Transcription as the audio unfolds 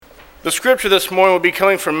The scripture this morning will be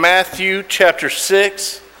coming from Matthew chapter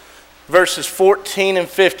 6, verses 14 and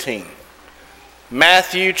 15.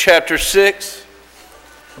 Matthew chapter 6,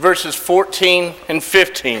 verses 14 and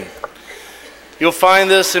 15. You'll find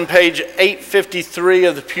this in page 853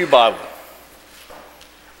 of the Pew Bible.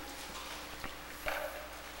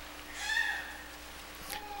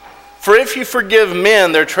 For if you forgive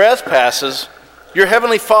men their trespasses, your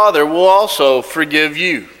heavenly Father will also forgive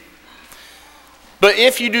you. But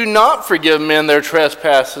if you do not forgive men their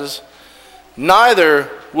trespasses,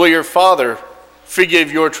 neither will your Father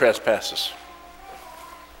forgive your trespasses.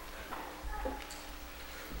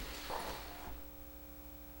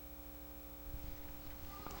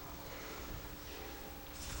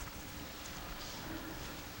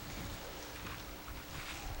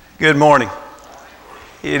 Good morning.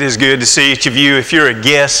 It is good to see each of you. If you're a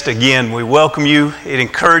guest, again, we welcome you. It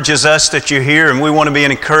encourages us that you're here, and we want to be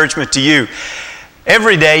an encouragement to you.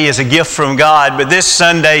 Every day is a gift from God, but this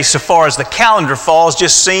Sunday, so far as the calendar falls,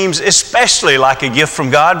 just seems especially like a gift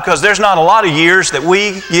from God because there's not a lot of years that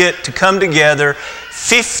we get to come together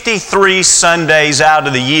 53 Sundays out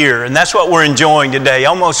of the year, and that's what we're enjoying today,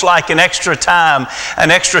 almost like an extra time, an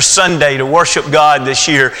extra Sunday to worship God this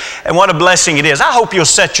year, and what a blessing it is. I hope you'll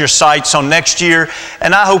set your sights on next year,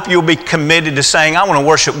 and I hope you'll be committed to saying, I want to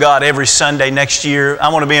worship God every Sunday next year. I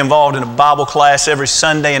want to be involved in a Bible class every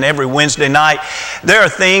Sunday and every Wednesday night. There are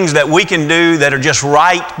things that we can do that are just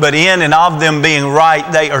right, but in and of them being right,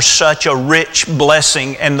 they are such a rich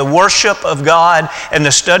blessing, and the worship of God and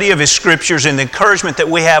the study of His Scriptures and the encouragement that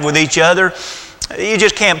we have with each other, you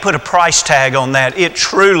just can't put a price tag on that. It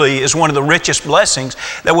truly is one of the richest blessings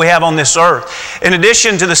that we have on this earth. In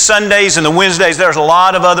addition to the Sundays and the Wednesdays, there's a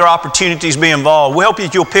lot of other opportunities be involved. We hope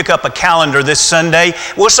that you'll pick up a calendar this Sunday.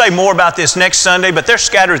 We'll say more about this next Sunday, but they're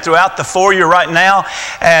scattered throughout the foyer right now.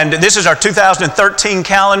 And this is our 2013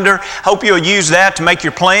 calendar. Hope you'll use that to make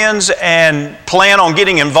your plans and plan on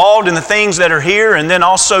getting involved in the things that are here. And then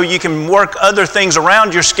also you can work other things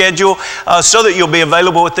around your schedule so that you'll be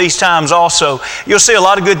available at these times also. You'll see a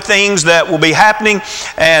lot of good things that will be happening,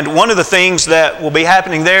 and one of the things that will be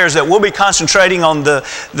happening there is that we'll be concentrating on the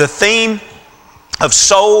theme of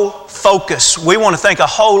soul focus. We want to think a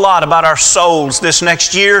whole lot about our souls this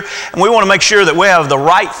next year, and we want to make sure that we have the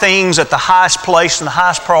right things at the highest place and the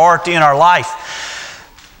highest priority in our life.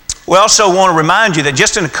 We also want to remind you that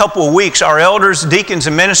just in a couple of weeks, our elders, deacons,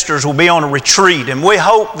 and ministers will be on a retreat, and we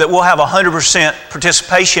hope that we'll have 100%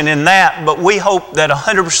 participation in that, but we hope that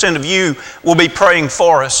 100% of you will be praying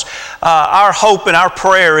for us. Our hope and our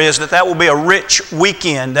prayer is that that will be a rich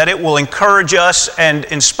weekend, that it will encourage us and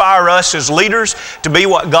inspire us as leaders to be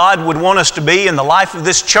what God would want us to be in the life of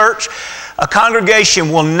this church. A congregation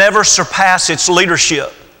will never surpass its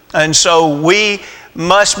leadership, and so we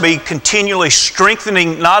must be continually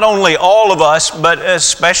strengthening not only all of us, but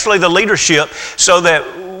especially the leadership so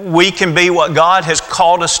that we can be what God has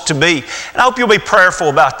called us to be. And I hope you'll be prayerful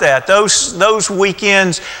about that. Those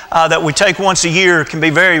weekends that we take once a year can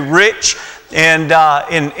be very rich and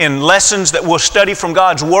in lessons that we'll study from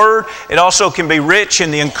God's Word. It also can be rich in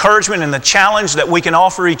the encouragement and the challenge that we can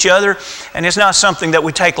offer each other. And it's not something that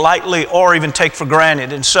we take lightly or even take for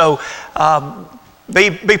granted. And so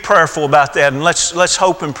Be prayerful about that, and let's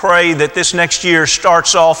hope and pray that this next year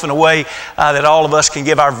starts off in a way that all of us can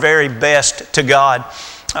give our very best to God.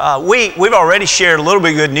 We've already shared a little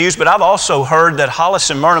bit of good news, but I've also heard that Hollis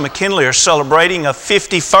and Myrna McKinley are celebrating a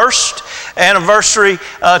 51st anniversary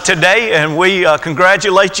today, and we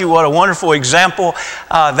congratulate you. What a wonderful example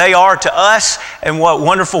they are to us, and what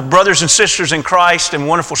wonderful brothers and sisters in Christ and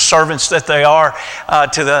wonderful servants that they are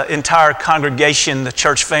to the entire congregation, the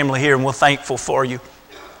church family here, and we're thankful for you.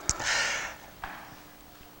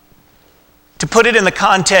 To put it in the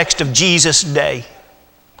context of Jesus' day,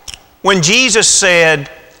 when Jesus said,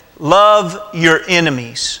 love your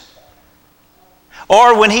enemies,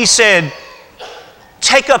 or when He said,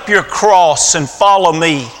 take up your cross and follow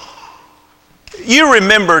me, you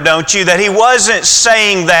remember, don't you, that He wasn't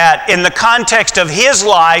saying that in the context of His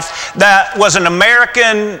life that was an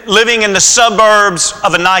American living in the suburbs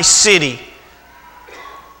of a nice city.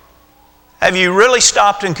 Have you really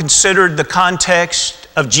stopped and considered the context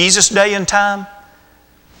of Jesus' day and time?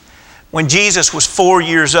 When Jesus was 4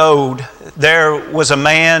 years old, there was a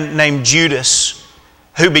man named Judas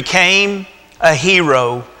who became a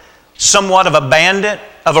hero, somewhat of a bandit,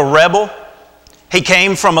 of a rebel. He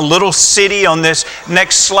came from a little city. On this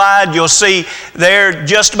next slide, you'll see there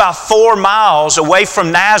just about 4 miles away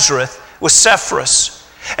from Nazareth was Sepphoris.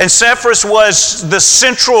 And Sepphoris was the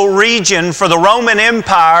central region for the Roman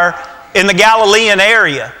Empire in the Galilean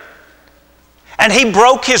area. And he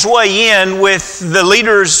broke his way in with the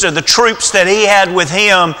leaders, or the troops that he had with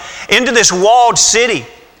him, into this walled city.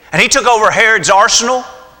 And he took over Herod's arsenal,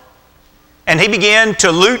 and he began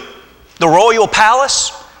to loot the royal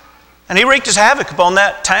palace, and he wreaked his havoc upon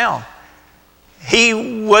that town.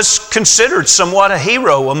 He was considered somewhat a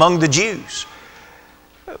hero among the Jews.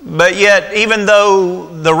 But yet, even though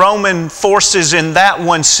the Roman forces in that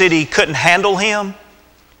one city couldn't handle him,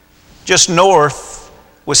 just north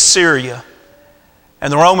was Syria.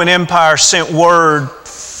 And the Roman Empire sent word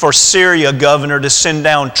for Syria governor to send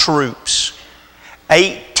down troops.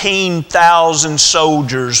 18,000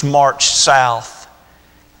 soldiers marched south.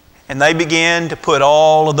 And they began to put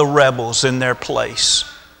all of the rebels in their place.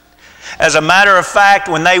 As a matter of fact,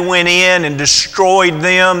 when they went in and destroyed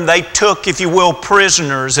them, they took, if you will,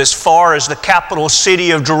 prisoners as far as the capital city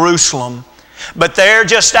of Jerusalem. But there,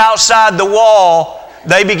 just outside the wall,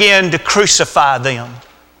 they began to crucify them.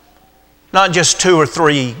 Not just 2 or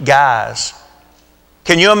 3 guys.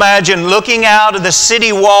 Can you imagine looking out of the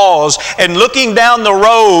city walls and looking down the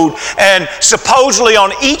road, and supposedly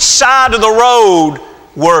on each side of the road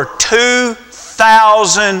were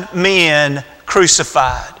 2,000 men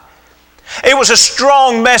crucified? It was a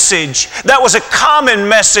strong message. That was a common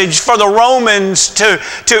message for the Romans to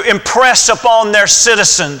impress upon their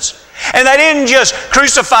citizens. And they didn't just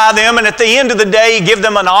crucify them and at the end of the day give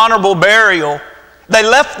them an honorable burial. They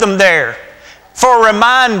left them there for a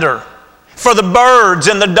reminder, for the birds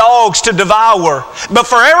and the dogs to devour, but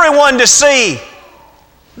for everyone to see,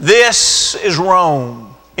 this is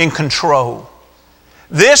Rome in control.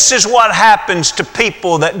 This is what happens to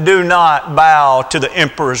people that do not bow to the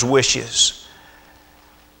emperor's wishes.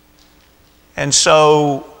 And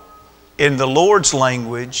so, in the Lord's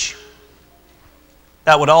language,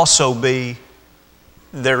 that would also be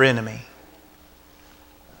their enemy.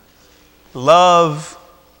 Love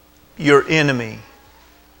your enemy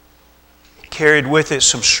carried with it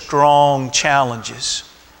some strong challenges.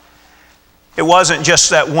 It wasn't just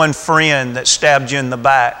that one friend that stabbed you in the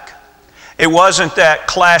back. It wasn't that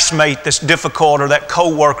classmate that's difficult, or that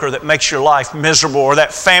coworker that makes your life miserable, or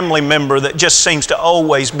that family member that just seems to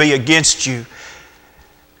always be against you.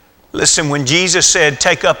 Listen, when Jesus said,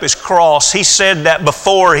 take up His cross, He said that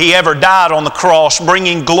before He ever died on the cross,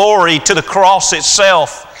 bringing glory to the cross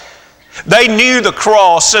itself. They knew the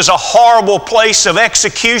cross as a horrible place of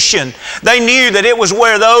execution. They knew that it was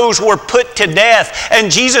where those were put to death.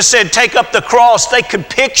 And Jesus said, take up the cross. They could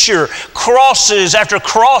picture crosses after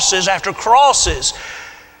crosses after crosses.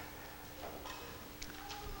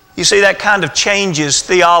 You see, that kind of changes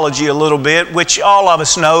theology a little bit, which all of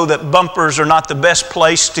us know that bumpers are not the best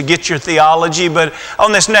place to get your theology. But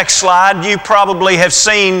on this next slide, you probably have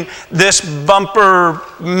seen this bumper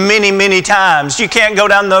many, many times. You can't go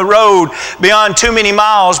down the road beyond too many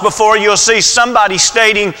miles before you'll see somebody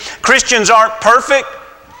stating, Christians aren't perfect,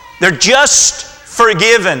 they're just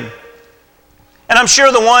forgiven. And I'm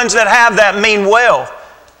sure the ones that have that mean well.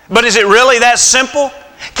 But is it really that simple?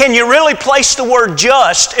 Can you really place the word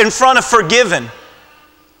just in front of forgiven?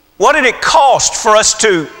 What did it cost for us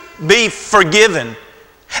to be forgiven?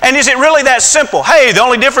 And is it really that simple? Hey, the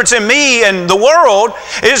only difference in me and the world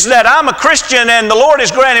is that I'm a Christian and the Lord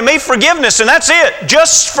is granting me forgiveness, and that's it,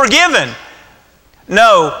 just forgiven.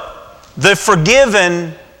 No, the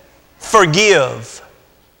forgiven forgive.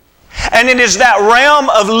 And it is that realm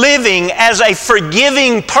of living as a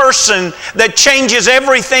forgiving person that changes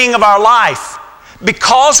everything of our life.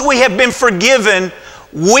 Because we have been forgiven,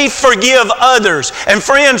 we forgive others. And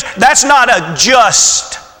friends, that's not a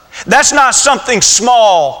just. That's not something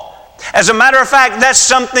small. As a matter of fact, that's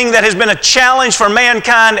something that has been a challenge for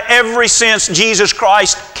mankind ever since Jesus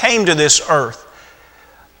Christ came to this earth.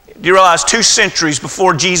 Do you realize 2 centuries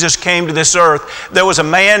before Jesus came to this earth, there was a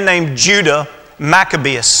man named Judah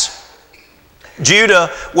Maccabeus.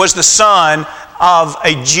 Judah was the son of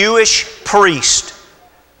a Jewish priest.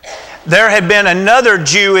 There had been another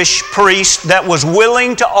Jewish priest that was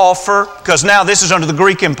willing to offer, because now this is under the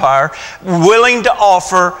Greek Empire, willing to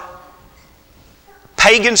offer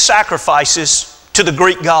pagan sacrifices to the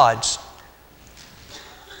Greek gods.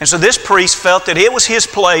 And so this priest felt that it was his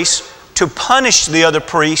place to punish the other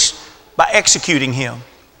priest by executing him.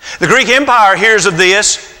 The Greek Empire hears of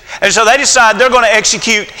this, and so they decide they're going to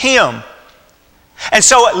execute him. And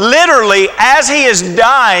so literally, as he is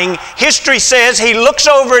dying, history says he looks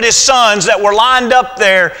over at his sons that were lined up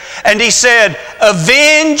there, and he said,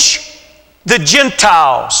 avenge the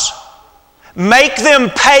Gentiles. Make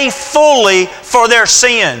them pay fully for their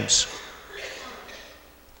sins.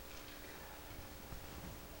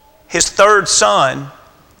 His third son,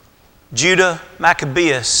 Judah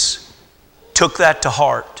Maccabeus, took that to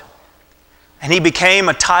heart. and he became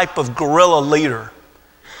a type of guerrilla leader.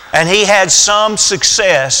 And he had some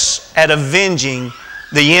success at avenging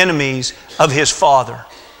the enemies of his father.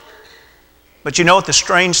 But you know what the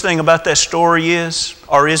strange thing about that story is?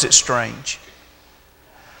 Or is it strange?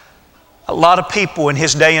 A lot of people in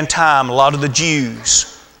his day and time, a lot of the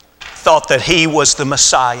Jews, thought that he was the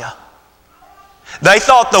Messiah. They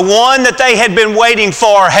thought the one that they had been waiting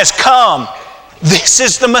for has come. This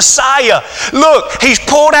is the Messiah. Look, he's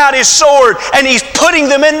pulled out his sword and he's putting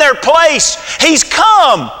them in their place. He's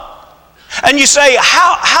come. And you say,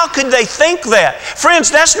 how could they think that? Friends,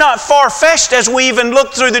 that's not far-fetched as we even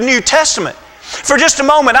look through the New Testament. For just a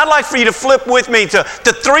moment, I'd like for you to flip with me to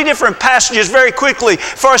 3 different passages very quickly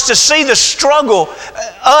for us to see the struggle,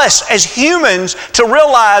 us as humans, to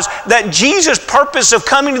realize that Jesus' purpose of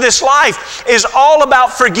coming to this life is all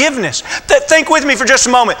about forgiveness. Think with me for just a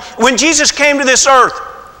moment. When Jesus came to this earth,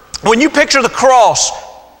 when you picture the cross,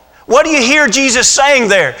 what do you hear Jesus saying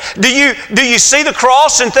there? Do you see the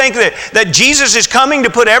cross and think that Jesus is coming to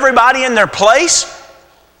put everybody in their place?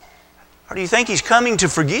 Or do you think He's coming to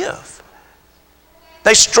forgive?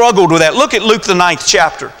 They struggled with that. Look at Luke the 9th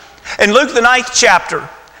chapter. In Luke the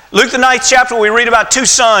 9th chapter, we read about 2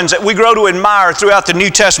 sons that we grow to admire throughout the New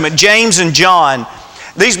Testament, James and John.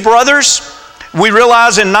 These brothers, we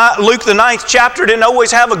realize in Luke the 9th chapter, didn't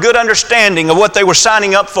always have a good understanding of what they were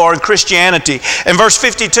signing up for in Christianity. In verse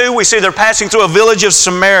 52, we see they're passing through a village of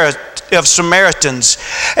Samaritans.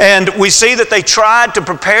 And we see that they tried to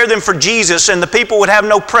prepare them for Jesus, and the people would have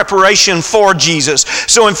no preparation for Jesus.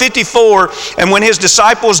 So in 54, and when His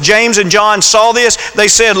disciples, James and John, saw this, they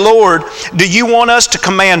said, "Lord, do you want us to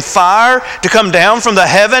command fire to come down from the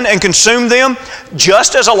heaven and consume them,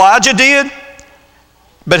 just as Elijah did?"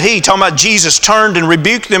 But He, talking about Jesus, turned and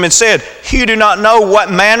rebuked them and said, "You do not know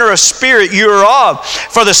what manner of spirit you are of.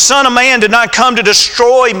 For the Son of Man did not come to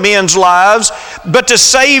destroy men's lives, but to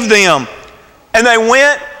save them." And they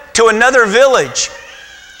went to another village.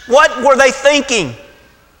 What were they thinking?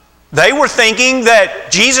 They were thinking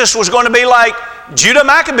that Jesus was going to be like Judah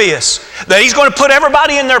Maccabeus, that He's going to put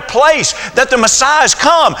everybody in their place, that the Messiah has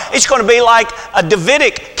come. It's going to be like a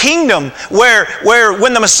Davidic kingdom where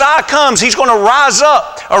when the Messiah comes, He's going to raise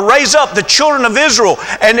up the children of Israel,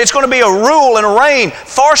 and it's going to be a rule and a reign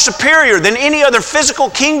far superior than any other physical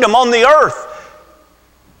kingdom on the earth.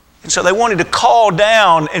 And so they wanted to call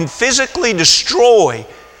down and physically destroy,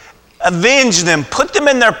 avenge them, put them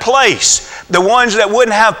in their place, the ones that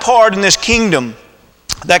wouldn't have part in this kingdom.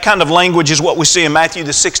 That kind of language is what we see in Matthew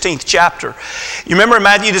the 16th chapter. You remember in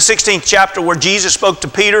Matthew the 16th chapter where Jesus spoke to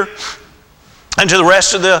Peter and to the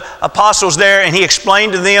rest of the apostles there, and He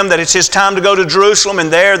explained to them that it's His time to go to Jerusalem,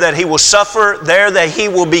 and there that He will suffer, there that He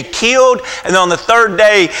will be killed, and on the 3rd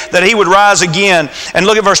day that He would rise again. And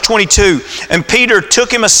look at verse 22. "And Peter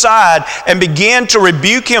took Him aside and began to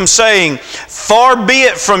rebuke Him, saying, 'Far be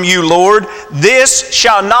it from you, Lord, this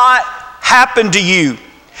shall not happen to you.'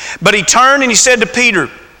 But He turned and He said to Peter,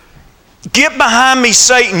 'Get behind me,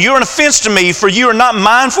 Satan. You're an offense to me, for you are not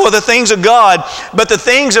mindful of the things of God, but the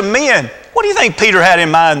things of men.'" What do you think Peter had in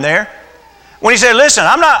mind there? When he said, "Listen,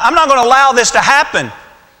 I'm not going to allow this to happen."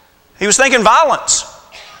 He was thinking violence.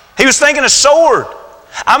 He was thinking a sword.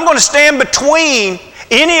 "I'm going to stand between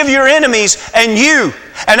any of your enemies and you,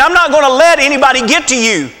 and I'm not going to let anybody get to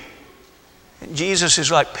you." And Jesus is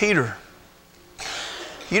like, "Peter,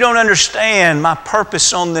 you don't understand my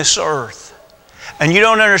purpose on this earth. And you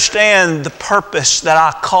don't understand the purpose that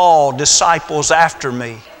I call disciples after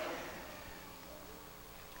me."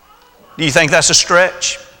 Do you think that's a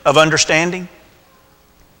stretch of understanding?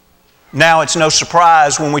 Now it's no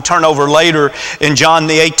surprise when we turn over later in John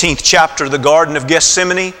the 18th chapter, the Garden of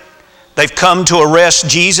Gethsemane. They've come to arrest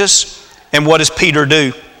Jesus, and what does Peter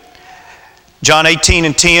do? John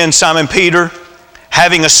 18:10, Simon Peter,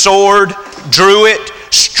 having a sword, drew it,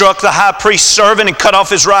 struck the high priest's servant and cut off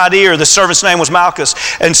his right ear. The servant's name was Malchus.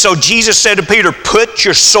 And so Jesus said to Peter, "Put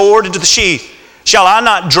your sword into the sheath. Shall I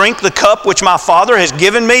not drink the cup which my Father has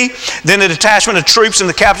given me?" Then the detachment of troops and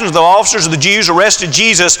the captains of the officers of the Jews arrested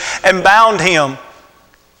Jesus and bound Him.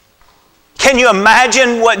 Can you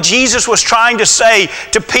imagine what Jesus was trying to say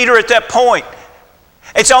to Peter at that point?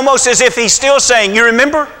 It's almost as if He's still saying, "You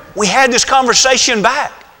remember? We had this conversation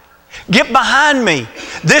back. Get behind me.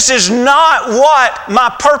 This is not what my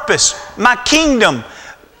purpose, my kingdom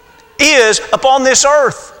is upon this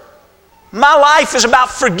earth. My life is about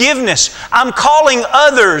forgiveness. I'm calling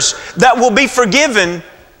others that will be forgiven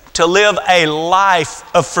to live a life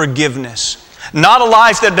of forgiveness. Not a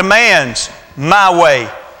life that demands my way.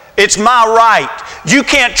 It's my right. You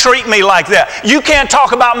can't treat me like that. You can't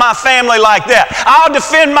talk about my family like that. I'll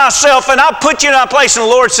defend myself and I'll put you in my place." And the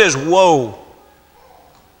Lord says, "Whoa,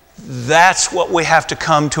 That's what we have to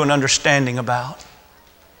come to an understanding about.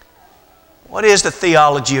 What is the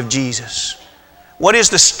theology of Jesus? What is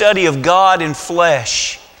the study of God in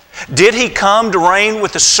flesh? Did He come to reign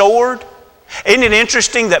with a sword? Isn't it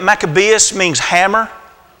interesting that Maccabeus means hammer?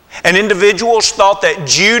 And individuals thought that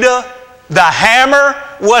Judah, the hammer,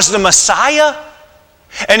 was the Messiah?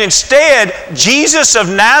 And instead, Jesus of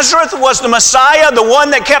Nazareth was the Messiah, the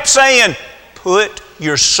one that kept saying, "Put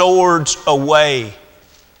your swords away."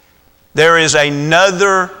 There is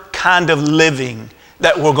another kind of living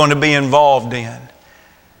that we're going to be involved in.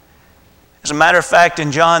 As a matter of fact,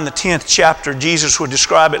 in John the 10th chapter, Jesus would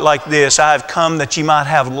describe it like this: "I have come that ye might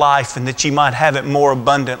have life and that ye might have it more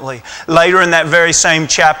abundantly." Later in that very same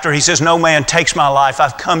chapter, He says, "No man takes my life.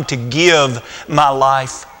 I've come to give my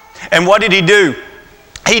life." And what did He do?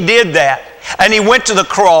 He did that. And He went to the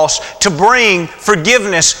cross to bring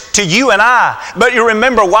forgiveness to you and I. But you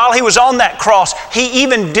remember, while He was on that cross, He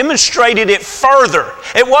even demonstrated it further.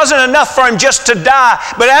 It wasn't enough for Him just to die.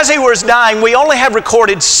 But as He was dying, we only have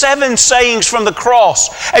recorded 7 sayings from the cross.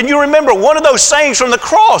 And you remember, one of those sayings from the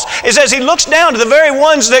cross is as He looks down to the very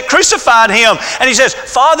ones that crucified Him, and He says,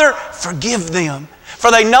 "Father, forgive them,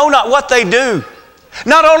 for they know not what they do."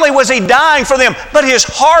 Not only was He dying for them, but His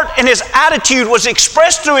heart and His attitude was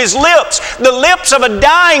expressed through His lips, the lips of a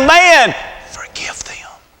dying man. Forgive them.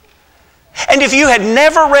 And if you had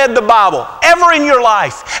never read the Bible ever in your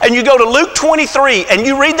life, and you go to Luke 23 and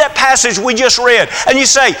you read that passage we just read, and you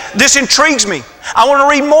say, "This intrigues me. I want to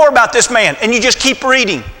read more about this man," and you just keep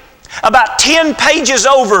reading. About 10 pages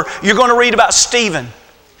over, you're going to read about Stephen.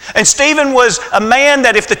 And Stephen was a man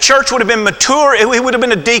that if the church would have been mature, he would have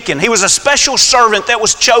been a deacon. He was a special servant that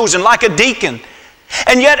was chosen like a deacon.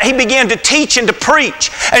 And yet he began to teach and to preach.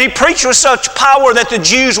 And he preached with such power that the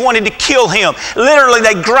Jews wanted to kill him. Literally,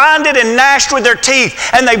 they grinded and gnashed with their teeth.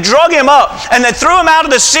 And they drug him up. And they threw him out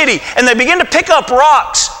of the city. And they began to pick up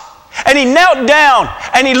rocks. And he knelt down.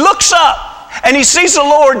 And he looks up. And he sees the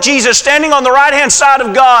Lord Jesus standing on the right-hand side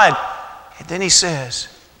of God. And then he says,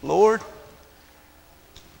 "Lord,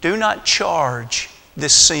 do not charge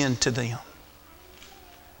this sin to them."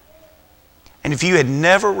 And if you had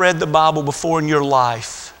never read the Bible before in your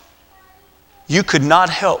life, you could not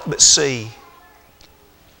help but see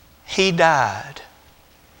He died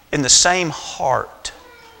in the same heart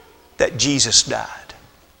that Jesus died.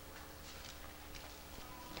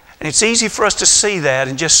 And it's easy for us to see that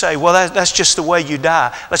and just say, "Well, that's just the way you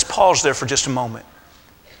die." Let's pause there for just a moment.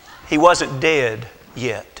 He wasn't dead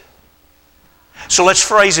yet. So let's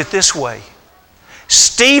phrase it this way.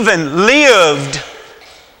 Stephen lived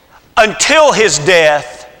until his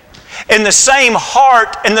death in the same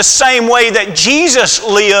heart and the same way that Jesus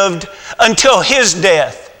lived until His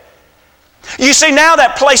death. You see, now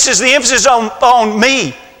that places the emphasis on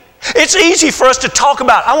me. It's easy for us to talk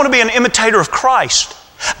about, I want to be an imitator of Christ.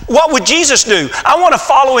 What would Jesus do? I want to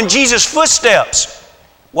follow in Jesus' footsteps.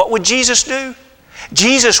 What would Jesus do?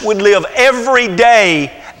 Jesus would live every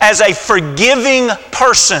day as a forgiving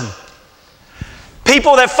person.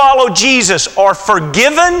 People that follow Jesus are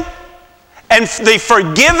forgiven, and the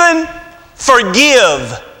forgiven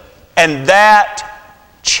forgive, and that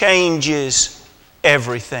changes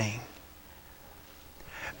everything.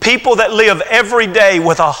 People that live every day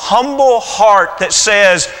with a humble heart that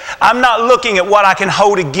says, "I'm not looking at what I can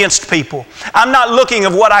hold against people. I'm not looking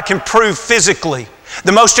at what I can prove physically.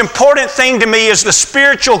 The most important thing to me is the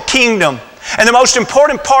spiritual kingdom. And the most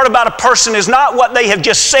important part about a person is not what they have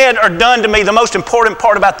just said or done to me. The most important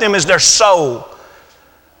part about them is their soul.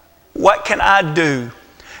 What can I do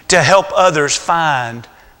to help others find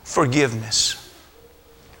forgiveness?"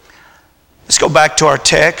 Let's go back to our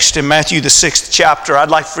text in Matthew the 6th chapter. I'd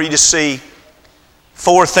like for you to see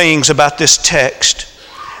 4 things about this text.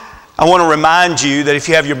 I want to remind you that if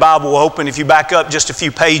you have your Bible open, if you back up just a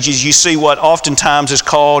few pages, you see what oftentimes is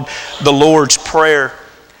called the Lord's Prayer.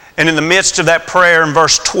 And in the midst of that prayer in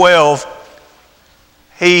verse 12,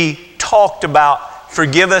 He talked about,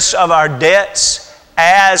 "Forgive us of our debts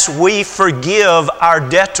as we forgive our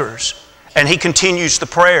debtors." And He continues the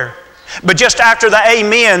prayer. But just after the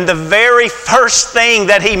amen, the very first thing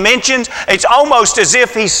that He mentions, it's almost as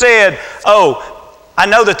if He said, "Oh, I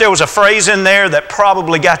know that there was a phrase in there that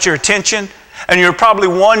probably got your attention, and you're probably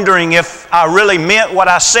wondering if I really meant what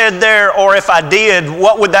I said there, or if I did,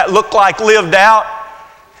 what would that look like lived out?"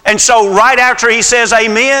 And so right after He says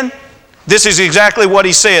amen, this is exactly what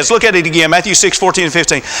He says. Look at it again, Matthew 6, 14 and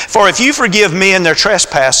 15. "For if you forgive men their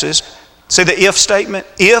trespasses," see the if statement?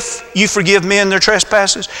 "If you forgive men their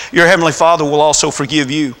trespasses, your heavenly Father will also forgive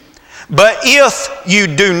you. But if you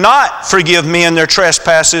do not forgive men their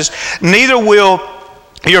trespasses, neither will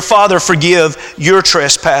your Father forgive your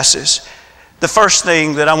trespasses. The first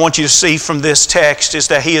thing that I want you to see from this text is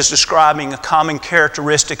that he is describing a common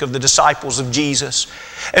characteristic of the disciples of Jesus.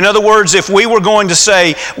 In other words, if we were going to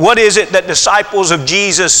say, what is it that disciples of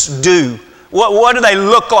Jesus do? What do they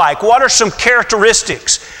look like? What are some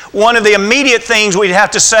characteristics? One of the immediate things we'd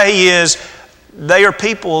have to say is they are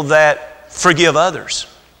people that forgive others.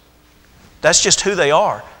 That's just who they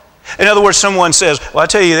are. In other words, someone says, well, I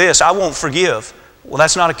tell you this, I won't forgive. Well,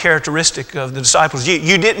 that's not a characteristic of the disciples.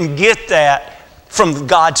 You didn't get that from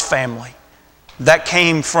God's family. That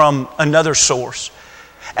came from another source.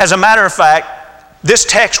 As a matter of fact, this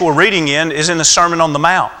text we're reading in is in the Sermon on the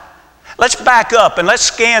Mount. Let's back up and let's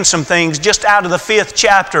scan some things just out of the 5th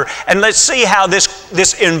chapter and let's see how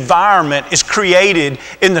this environment is created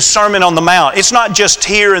in the Sermon on the Mount. It's not just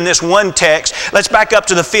here in this one text. Let's back up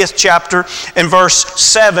to the 5th chapter in verse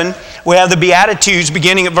 7. We have the Beatitudes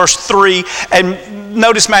beginning at verse 3. And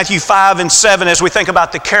notice Matthew 5 and 7 as we think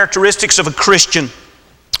about the characteristics of a Christian.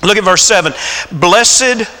 Look at verse 7.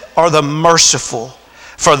 Blessed are the merciful,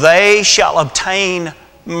 for they shall obtain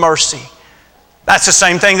mercy. That's the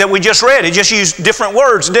same thing that we just read. It just used different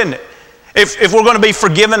words, didn't it? If we're going to be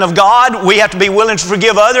forgiven of God, we have to be willing to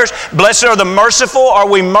forgive others. Blessed are the merciful. Are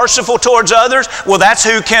we merciful towards others? Well, that's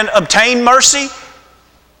who can obtain mercy.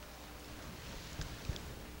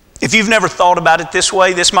 If you've never thought about it this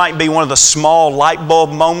way, this might be one of the small light bulb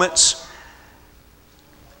moments.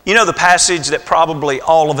 You know the passage that probably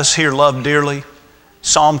all of us here love dearly?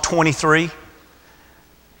 Psalm 23.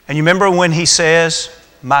 And you remember when he says,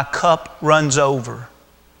 my cup runs over.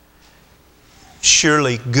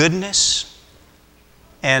 Surely goodness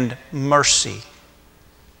and mercy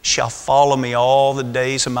shall follow me all the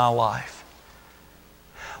days of my life.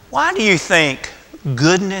 Why do you think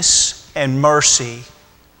goodness and mercy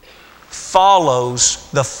follows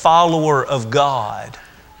the follower of God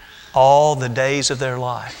all the days of their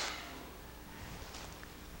life?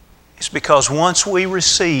 It's because once we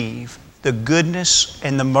receive the goodness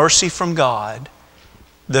and the mercy from God,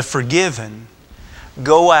 the forgiven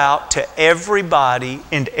go out to everybody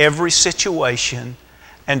in every situation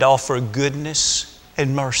and offer goodness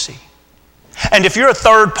and mercy. And if you're a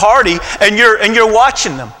third party and you're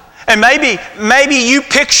watching them, and maybe you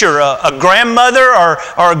picture a grandmother or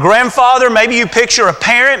a grandfather, maybe you picture a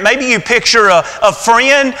parent, maybe you picture a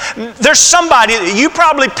friend. There's somebody that you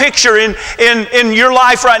probably picture in your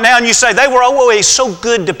life right now and you say, they were always so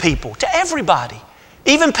good to people, to everybody.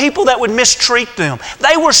 Even people that would mistreat them.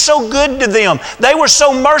 They were so good to them. They were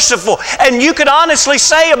so merciful. And you could honestly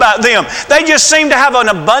say about them, they just seemed to have an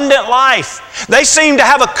abundant life. They seemed to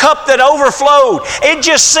have a cup that overflowed. It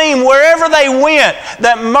just seemed wherever they went,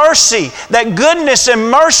 that mercy, that goodness and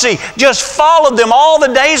mercy just followed them all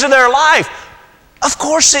the days of their life. Of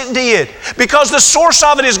course it did, because the source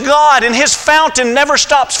of it is God and His fountain never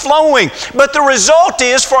stops flowing. But the result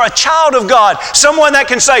is for a child of God, someone that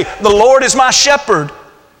can say, the Lord is my shepherd,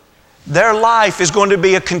 their life is going to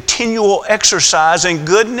be a continual exercise in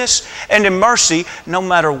goodness and in mercy no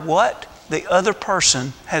matter what the other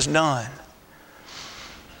person has done.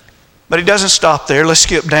 But it doesn't stop there. Let's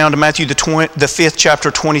skip down to Matthew the 5th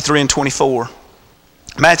chapter 23 and 24.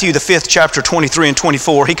 Matthew, the 5th chapter, 23 and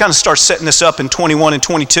 24, he kind of starts setting this up in 21 and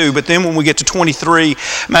 22. But then when we get to 23,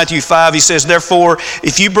 Matthew 5, he says, therefore,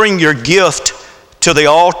 if you bring your gift to the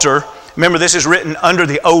altar, remember this is written under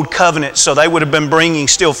the old covenant, so they would have been bringing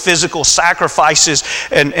still physical sacrifices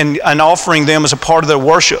and offering them as a part of their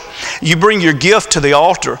worship. You bring your gift to the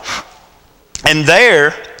altar, and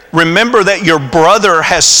there, remember that your brother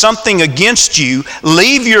has something against you.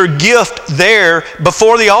 Leave your gift there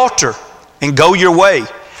before the altar and go your way.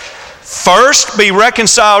 First be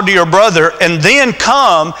reconciled to your brother and then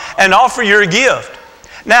come and offer your gift.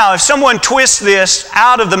 Now, if someone twists this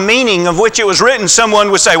out of the meaning of which it was written, someone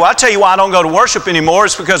would say, well, I'll tell you why I don't go to worship anymore.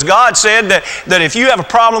 It's because God said that if you have a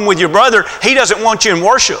problem with your brother, He doesn't want you in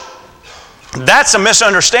worship. That's a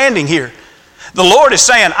misunderstanding here. The Lord is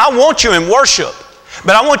saying, I want you in worship.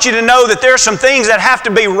 But I want you to know that there are some things that have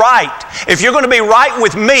to be right. If you're going to be right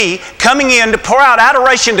with me, coming in to pour out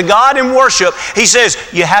adoration to God in worship, He says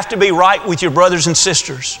you have to be right with your brothers and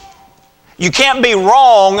sisters. You can't be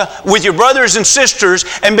wrong with your brothers and sisters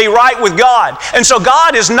and be right with God. And so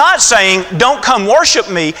God is not saying, don't come worship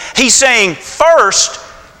me. He's saying, first,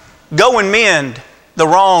 go and mend the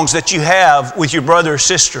wrongs that you have with your brother or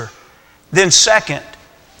sister. Then second,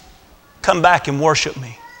 come back and worship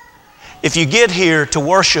me. If you get here to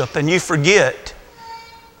worship and you forget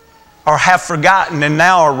or have forgotten and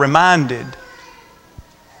now are reminded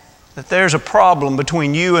that there's a problem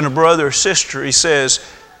between you and a brother or sister, He says,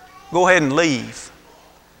 go ahead and leave.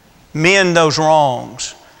 mend those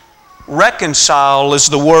wrongs. Reconcile is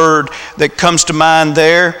the word that comes to mind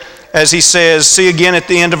there. As he says, see again at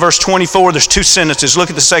the end of verse 24, there's two sentences. Look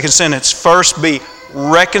at the second sentence. First, be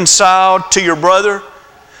reconciled to your brother.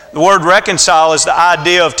 The word reconcile is the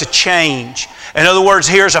idea of to change. In other words,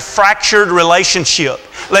 here's a fractured relationship.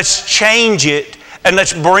 Let's change it and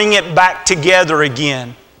let's bring it back together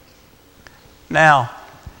again. Now,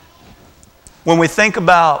 when we think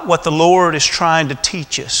about what the Lord is trying to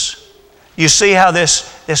teach us, you see how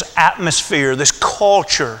this atmosphere, this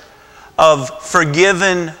culture of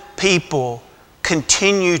forgiven people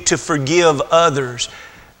continue to forgive others.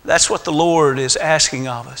 That's what the Lord is asking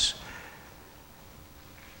of us.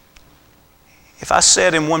 If I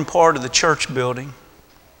sat in one part of the church building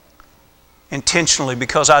intentionally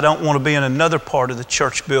because I don't want to be in another part of the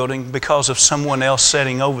church building because of someone else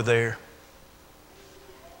sitting over there,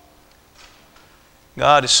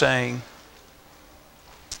 God is saying,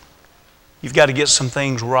 you've got to get some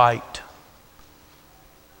things right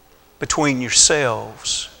between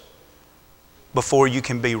yourselves before you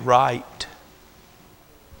can be right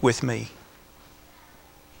with me.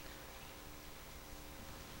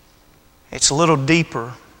 It's a little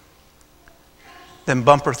deeper than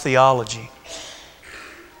bumper theology.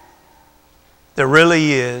 There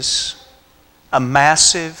really is a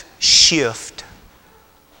massive shift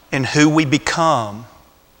in who we become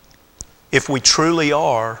if we truly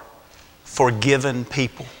are forgiven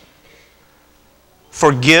people.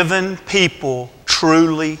 Forgiven people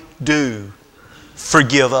truly do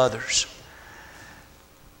forgive others.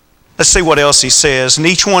 Let's see what else he says. And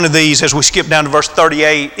each one of these, as we skip down to verse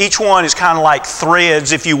 38, each one is kind of like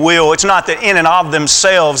threads, if you will. It's not that in and of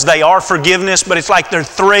themselves they are forgiveness, but it's like they're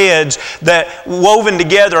threads that woven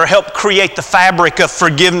together help create the fabric of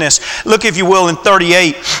forgiveness. Look, if you will, in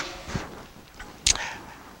 38.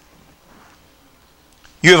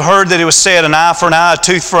 You have heard that it was said, an eye for an eye, a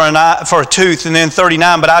tooth for a tooth. And then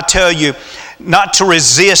 39, but I tell you, not to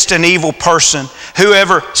resist an evil person.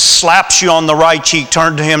 Whoever slaps you on the right cheek,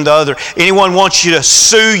 turn to him the other. Anyone wants you to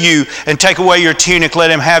sue you and take away your tunic,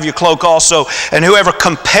 let him have your cloak also. And whoever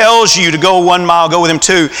compels you to go 1 mile, go with him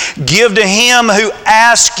 2. Give to him who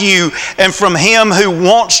asks you, and from him who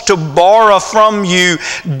wants to borrow from you,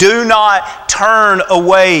 do not turn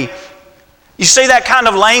away. You see, that kind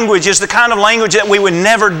of language is the kind of language that we would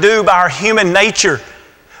never do by our human nature.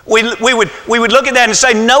 We would look at that and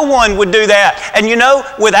say, no one would do that. And you know,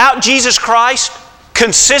 without Jesus Christ,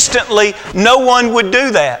 consistently, no one would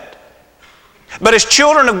do that. But as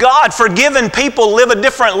children of God, forgiven people live a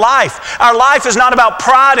different life. Our life is not about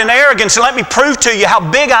pride and arrogance, and let me prove to you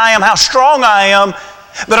how big I am, how strong I am.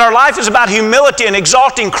 But our life is about humility and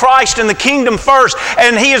exalting Christ and the kingdom first.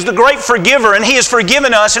 And He is the great forgiver, and He has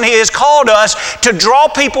forgiven us, and He has called us to draw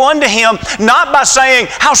people unto Him, not by saying,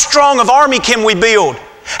 how strong of army can we build?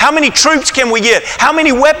 How many troops can we get? How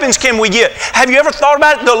many weapons can we get? Have you ever thought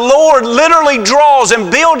about it? The Lord literally draws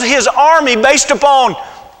and builds His army based upon,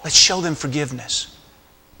 let's show them forgiveness.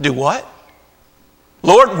 Do what?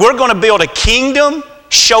 Lord, we're going to build a kingdom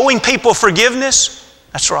showing people forgiveness?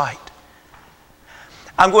 That's right.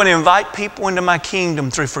 I'm going to invite people into my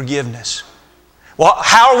kingdom through forgiveness. Well,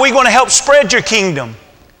 how are we going to help spread your kingdom?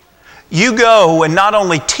 You go and not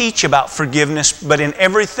only teach about forgiveness, but in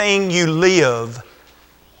everything you live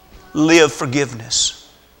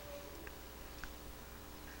forgiveness.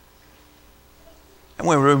 And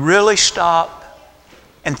when we really stop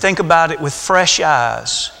and think about it with fresh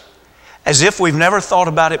eyes, as if we've never thought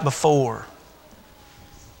about it before,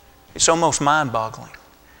 it's almost mind-boggling.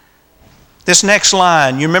 This next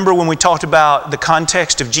line, you remember when we talked about the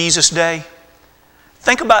context of Jesus' day?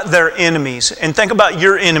 Think about their enemies and think about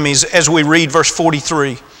your enemies as we read verse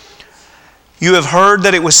 43. You have heard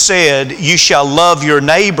that it was said, you shall love your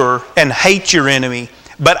neighbor and hate your enemy.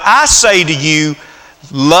 But I say to you,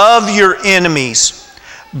 love your enemies.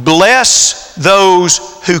 Bless those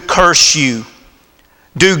who curse you.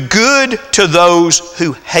 Do good to those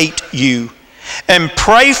who hate you. And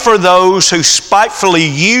pray for those who spitefully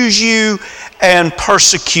use you and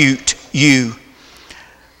persecute you.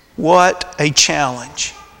 What a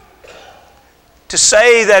challenge. To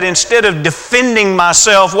say that instead of defending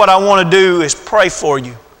myself, what I want to do is pray for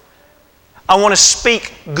you. I want to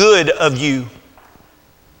speak good of you.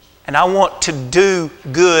 And I want to do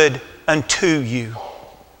good unto you.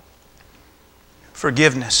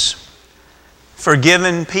 Forgiveness.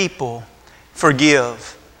 Forgiven people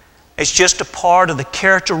forgive. It's just a part of the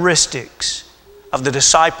characteristics of the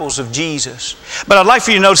disciples of Jesus. But I'd like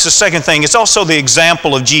for you to notice the second thing. It's also the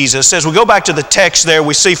example of Jesus. As we go back to the text there,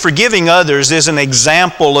 we see forgiving others is an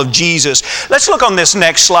example of Jesus. Let's look on this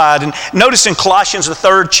next slide and notice in Colossians, the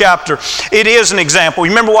 3rd chapter, it is an example.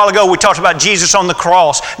 You remember a while ago we talked about Jesus on the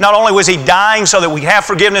cross. Not only was He dying so that we have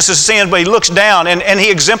forgiveness of sins, but He looks down and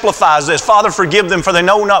He exemplifies this. Father, forgive them, for they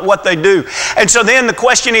know not what they do. And so then the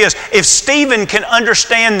question is, if Stephen can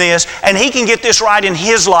understand this and he can get this right in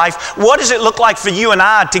his life, what does it look like for you and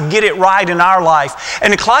I to get it right in our life?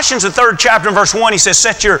 And in Colossians, the 3rd chapter, in verse 1, he says,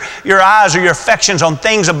 set your eyes or your affections on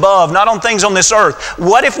things above, not on things on this earth.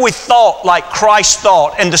 What if we thought like Christ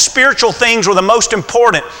thought and the spiritual things were the most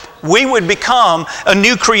important? We would become a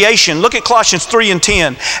new creation. Look at Colossians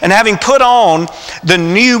 3:10. And having put on the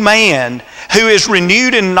new man, who is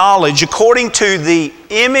renewed in knowledge according to the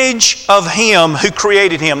image of Him who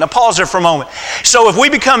created him. Now pause there for a moment. So if we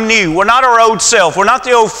become new, we're not our old self, we're not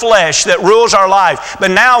the old flesh that rules our life,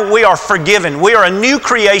 but now we are forgiven. We are a new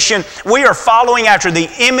creation. We are following after the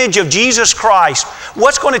image of Jesus Christ.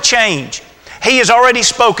 What's going to change? He has already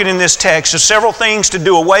spoken in this text of several things to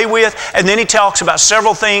do away with, and then he talks about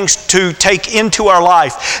several things to take into our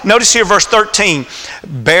life. Notice here verse 13,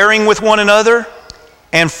 bearing with one another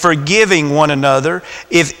and forgiving one another.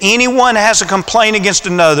 If anyone has a complaint against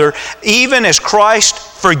another, even as Christ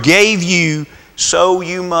forgave you, so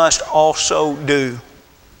you must also do.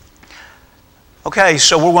 Okay,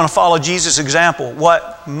 so we're going to follow Jesus' example.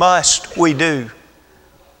 What must we do?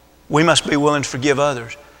 We must be willing to forgive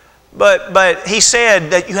others. But he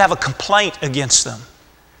said that you have a complaint against them.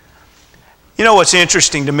 You know what's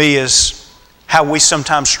interesting to me is how we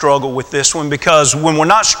sometimes struggle with this one, because when we're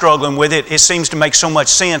not struggling with it, it seems to make so much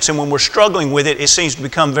sense, and when we're struggling with it, it seems to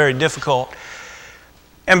become very difficult.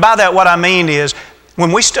 And by that, what I mean is,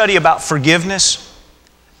 when we study about forgiveness,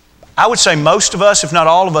 I would say most of us, if not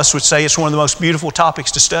all of us, would say it's one of the most beautiful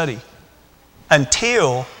topics to study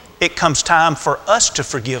until it comes time for us to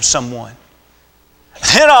forgive someone.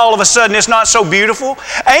 Then all of a sudden it's not so beautiful,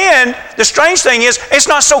 and the strange thing is, it's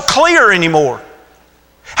not so clear anymore.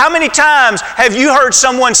 How many times have you heard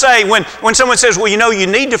someone say, when someone says, well, you know, you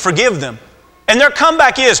need to forgive them, and their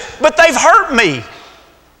comeback is, but they've hurt me.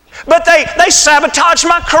 But they sabotaged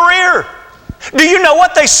my career. Do you know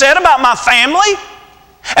what they said about my family?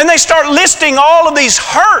 And they start listing all of these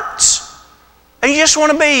hurts. And you just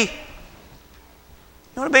want to be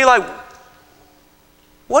like,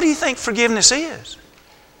 what do you think forgiveness is?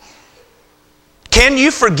 Can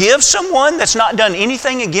you forgive someone that's not done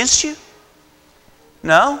anything against you?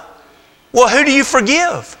 No? Well, who do you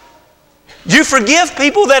forgive? You forgive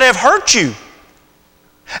people that have hurt you.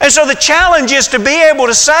 And so the challenge is to be able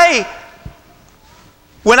to say,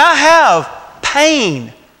 when I have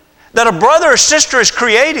pain that a brother or sister has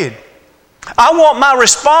created, I want my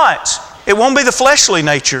response. It won't be the fleshly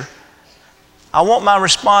nature. I want my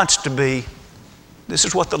response to be, this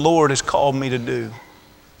is what the Lord has called me to do.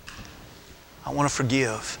 I want to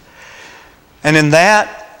forgive. And in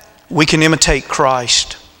that, we can imitate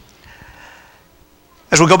Christ.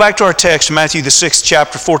 As we go back to our text, Matthew the 6th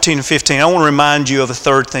chapter, 14 and 15, I want to remind you of a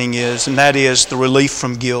third thing is, and that is the relief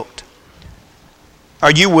from guilt.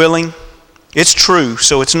 Are you willing? It's true,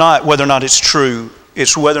 so it's not whether or not it's true,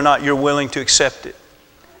 it's whether or not you're willing to accept it.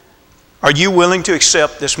 Are you willing to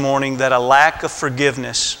accept this morning that a lack of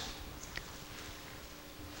forgiveness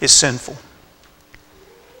is sinful?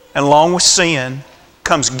 And along with sin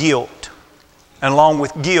comes guilt. And along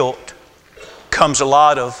with guilt comes a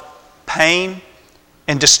lot of pain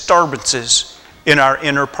and disturbances in our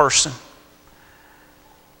inner person.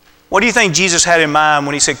 What do you think Jesus had in mind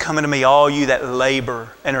when He said, come unto me, all you that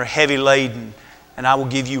labor and are heavy laden, and I will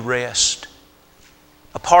give you rest?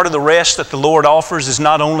 A part of the rest that the Lord offers is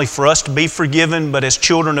not only for us to be forgiven, but as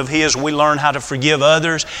children of His, we learn how to forgive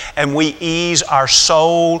others, and we ease our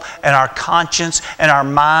soul and our conscience and our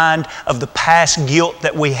mind of the past guilt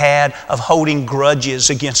that we had of holding grudges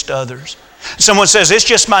against others. Someone says, it's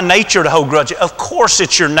just my nature to hold grudges. Of course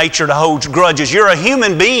it's your nature to hold grudges. You're a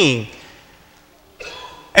human being.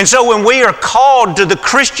 And so when we are called to the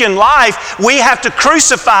Christian life, we have to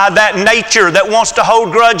crucify that nature that wants to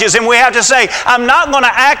hold grudges. And we have to say, I'm not going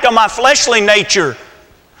to act on my fleshly nature.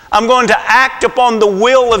 I'm going to act upon the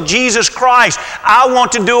will of Jesus Christ. I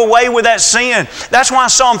want to do away with that sin. That's why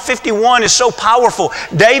Psalm 51 is so powerful.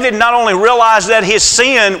 David not only realized that his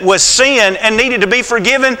sin was sin and needed to be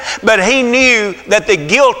forgiven, but he knew that the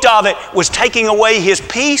guilt of it was taking away his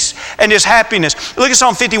peace and his happiness. Look at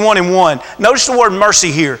Psalm 51:1. Notice the word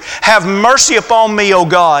mercy here. Have mercy upon me, O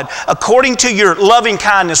God, according to your loving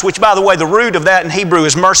kindness, which, by the way, the root of that in Hebrew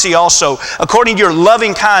is mercy also. According to your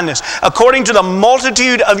loving kindness, according to the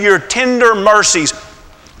multitude of of your tender mercies.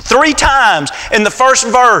 3 times in the first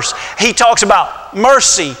verse, he talks about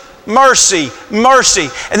mercy, mercy, mercy.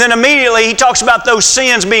 And then immediately he talks about those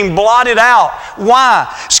sins being blotted out.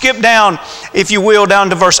 Why? Skip down, if you will, down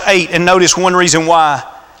to verse 8 and notice one reason why.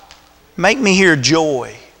 Make me hear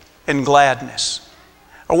joy and gladness.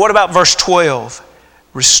 Or what about verse 12?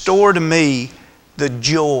 Restore to me the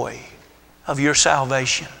joy of your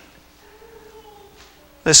salvation.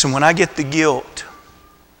 Listen, when I get the guilt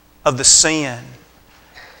of the sin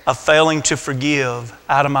of failing to forgive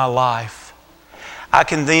out of my life, I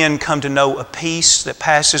can then come to know a peace that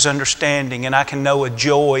passes understanding, and I can know a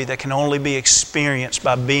joy that can only be experienced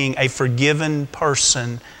by being a forgiven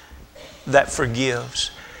person that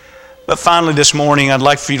forgives. But finally this morning, I'd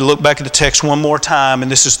like for you to look back at the text one more time,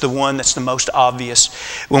 and this is the one that's the most obvious.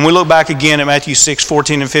 When we look back again at Matthew 6,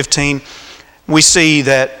 14 and 15, we see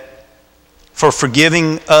that for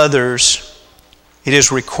forgiving others, it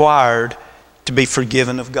is required to be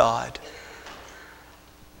forgiven of God.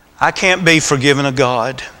 I can't be forgiven of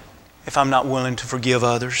God if I'm not willing to forgive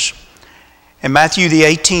others. In Matthew the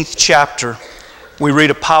 18th chapter, we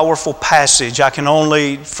read a powerful passage. I can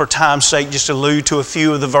only, for time's sake, just allude to a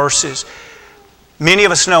few of the verses. Many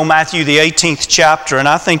of us know Matthew the 18th chapter, and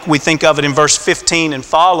I think we think of it in verse 15 and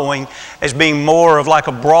following as being more of like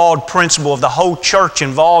a broad principle of the whole church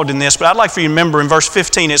involved in this. But I'd like for you to remember in verse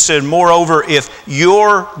 15 it said, moreover, if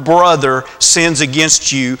your brother sins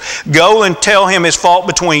against you, go and tell him his fault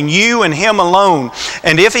between you and him alone.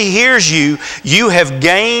 And if he hears you, you have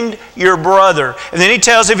gained your brother. And then he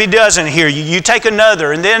tells if he doesn't hear you, you take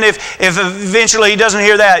another. And then if eventually he doesn't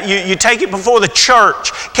hear that, you take it before the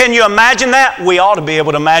church. Can you imagine that? We ought to be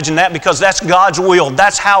able to imagine that because that's God's will.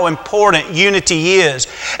 That's how important unity is.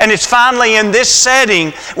 And it's finally in this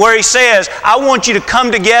setting where he says, I want you to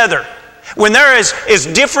come together. When there is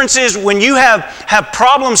differences, when you have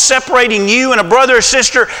problems separating you and a brother or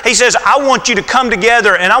sister, he says, I want you to come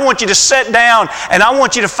together and I want you to sit down and I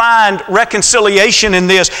want you to find reconciliation in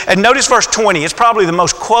this. And notice verse 20. It's probably the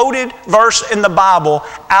most quoted verse in the Bible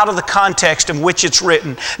out of the context in which it's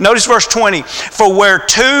written. Notice verse 20. For where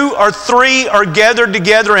 2 or 3 are gathered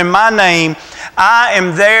together in my name, I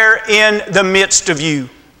am there in the midst of you.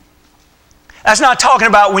 That's not talking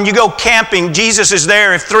about when you go camping, Jesus is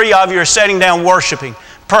there if 3 of you are sitting down worshiping.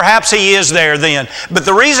 Perhaps He is there then. But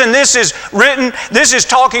the reason this is written, this is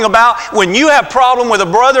talking about when you have a problem with a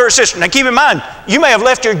brother or sister. Now keep in mind, you may have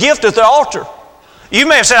left your gift at the altar. You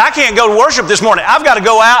may have said, I can't go to worship this morning. I've got to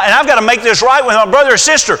go out and I've got to make this right with my brother or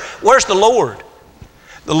sister. Where's the Lord?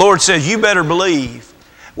 The Lord says, you better believe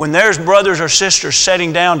when there's brothers or sisters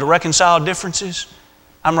sitting down to reconcile differences,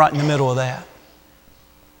 I'm right in the middle of that.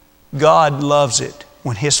 God loves it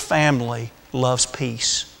when His family loves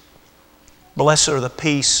peace. Blessed are the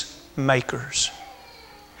peacemakers.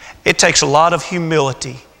 It takes a lot of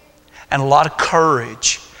humility and a lot of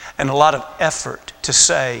courage and a lot of effort to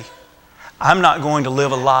say, I'm not going to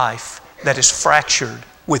live a life that is fractured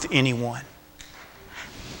with anyone.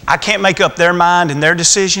 I can't make up their mind and their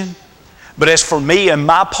decision, but as for me and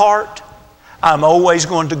my part, I'm always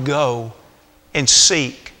going to go and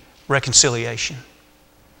seek reconciliation.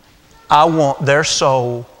 I want their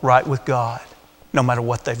soul right with God, no matter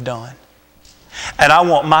what they've done. And I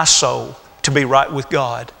want my soul to be right with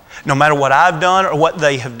God, no matter what I've done or what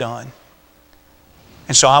they have done.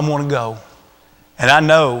 And so I want to go. And I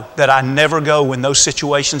know that I never go in those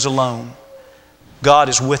situations alone. God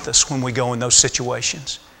is with us when we go in those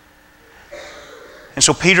situations. And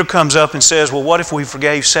so Peter comes up and says, well, what if we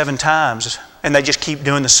forgave 7 times and they just keep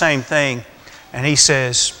doing the same thing? And he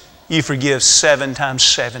says, you forgive 7 times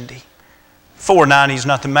 70. 490 is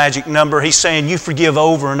not the magic number. He's saying you forgive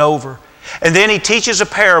over and over. And then he teaches a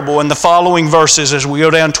parable in the following verses as we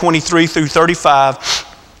go down 23 through 35.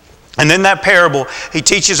 And in that parable, he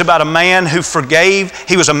teaches about a man who forgave.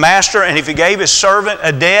 He was a master and he forgave his servant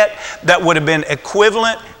a debt that would have been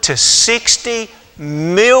equivalent to 60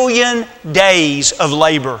 million days of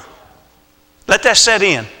labor. Let that set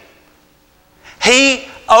in. He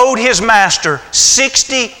owed his master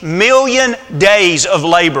 60 million days of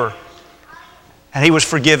labor. And he was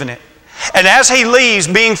forgiven it. And as he leaves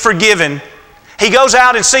being forgiven, he goes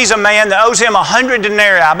out and sees a man that owes him 100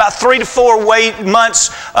 denarii, about 3 to 4 months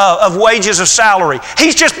of wages of salary.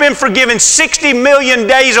 He's just been forgiven 60 million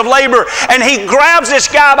days of labor, and he grabs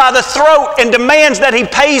this guy by the throat and demands that he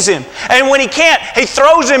pays him. And when he can't, he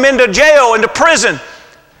throws him into jail, into prison.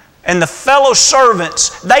 And the fellow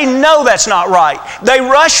servants, they know that's not right. They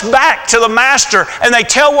rush back to the master and they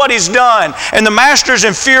tell what he's done. And the master's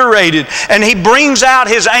infuriated and he brings out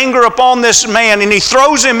his anger upon this man and he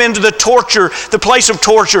throws him into the place of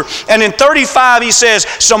torture. And in 35 he says,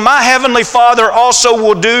 so my heavenly Father also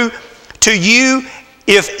will do to you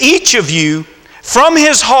if each of you from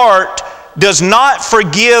his heart does not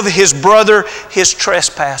forgive his brother his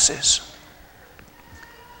trespasses.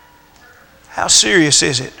 How serious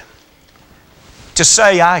is it to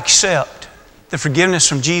say, I accept the forgiveness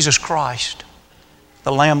from Jesus Christ,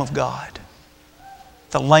 the Lamb of God.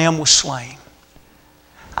 The Lamb was slain.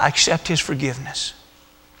 I accept His forgiveness.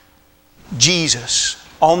 Jesus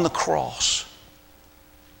on the cross.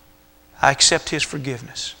 I accept His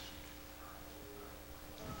forgiveness.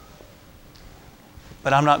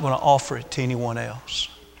 But I'm not going to offer it to anyone else.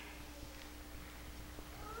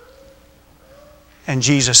 And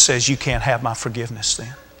Jesus says, you can't have my forgiveness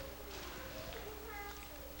then.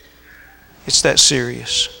 It's that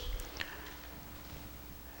serious.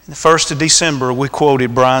 In the 1st of December, we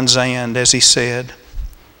quoted Brian Zand as he said,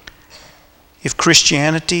 if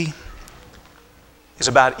Christianity is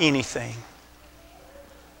about anything,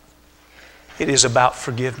 it is about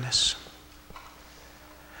forgiveness.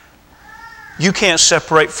 You can't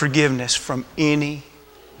separate forgiveness from any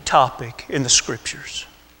topic in the Scriptures.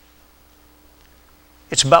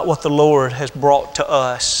 It's about what the Lord has brought to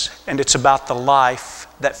us, and it's about the life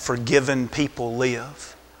that forgiven people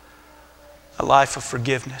live. A life of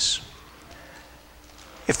forgiveness.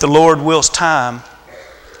 If the Lord wills time,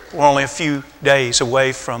 we're only a few days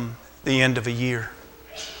away from the end of a year.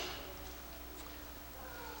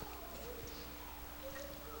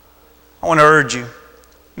 I want to urge you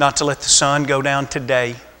not to let the sun go down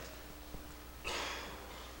today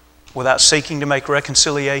without seeking to make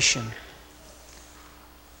reconciliation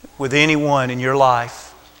with anyone in your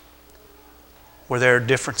life where there are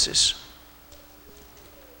differences.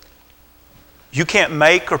 You can't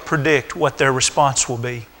make or predict what their response will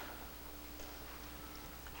be,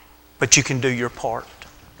 but you can do your part.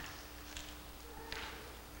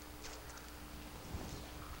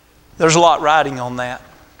 There's a lot riding on that.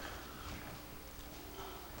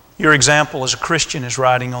 Your example as a Christian is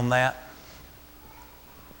riding on that.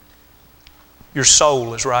 Your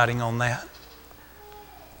soul is riding on that.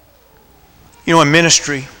 You know, in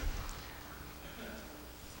ministry,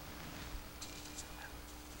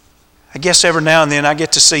 I guess every now and then I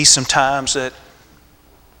get to see some times that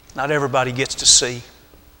not everybody gets to see.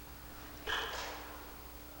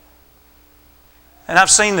 And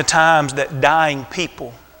I've seen the times that dying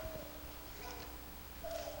people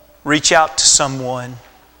reach out to someone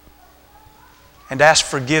and ask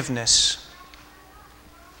forgiveness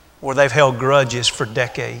where they've held grudges for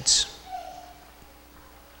decades.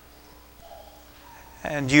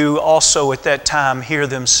 And you also at that time hear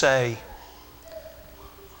them say,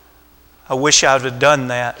 I wish I would have done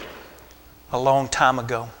that a long time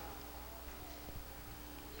ago.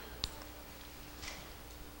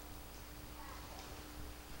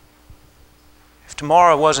 If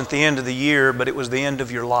tomorrow wasn't the end of the year, but it was the end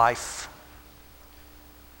of your life,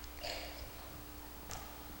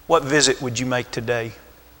 what visit would you make today?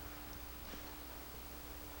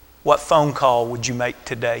 What phone call would you make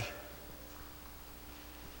today?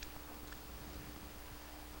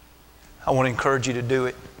 I want to encourage you to do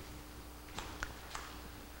it.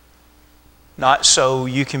 Not so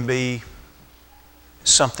you can be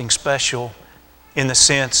something special in the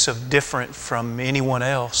sense of different from anyone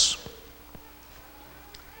else,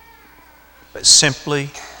 but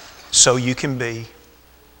simply so you can be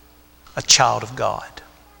a child of God.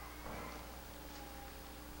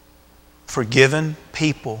 Forgiven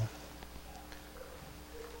people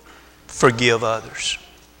forgive others.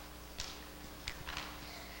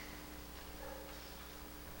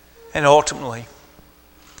 And ultimately,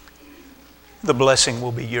 the blessing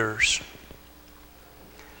will be yours.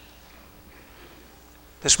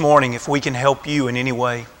 This morning, if we can help you in any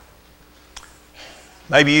way,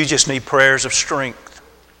 maybe you just need prayers of strength.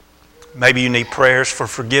 Maybe you need prayers for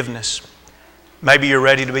forgiveness. Maybe you're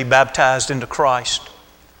ready to be baptized into Christ.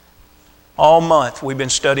 All month we've been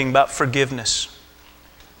studying about forgiveness.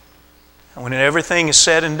 And when everything is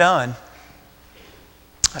said and done,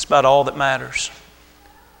 that's about all that matters.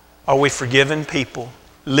 Are we forgiven people,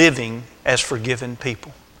 living as forgiven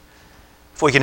people?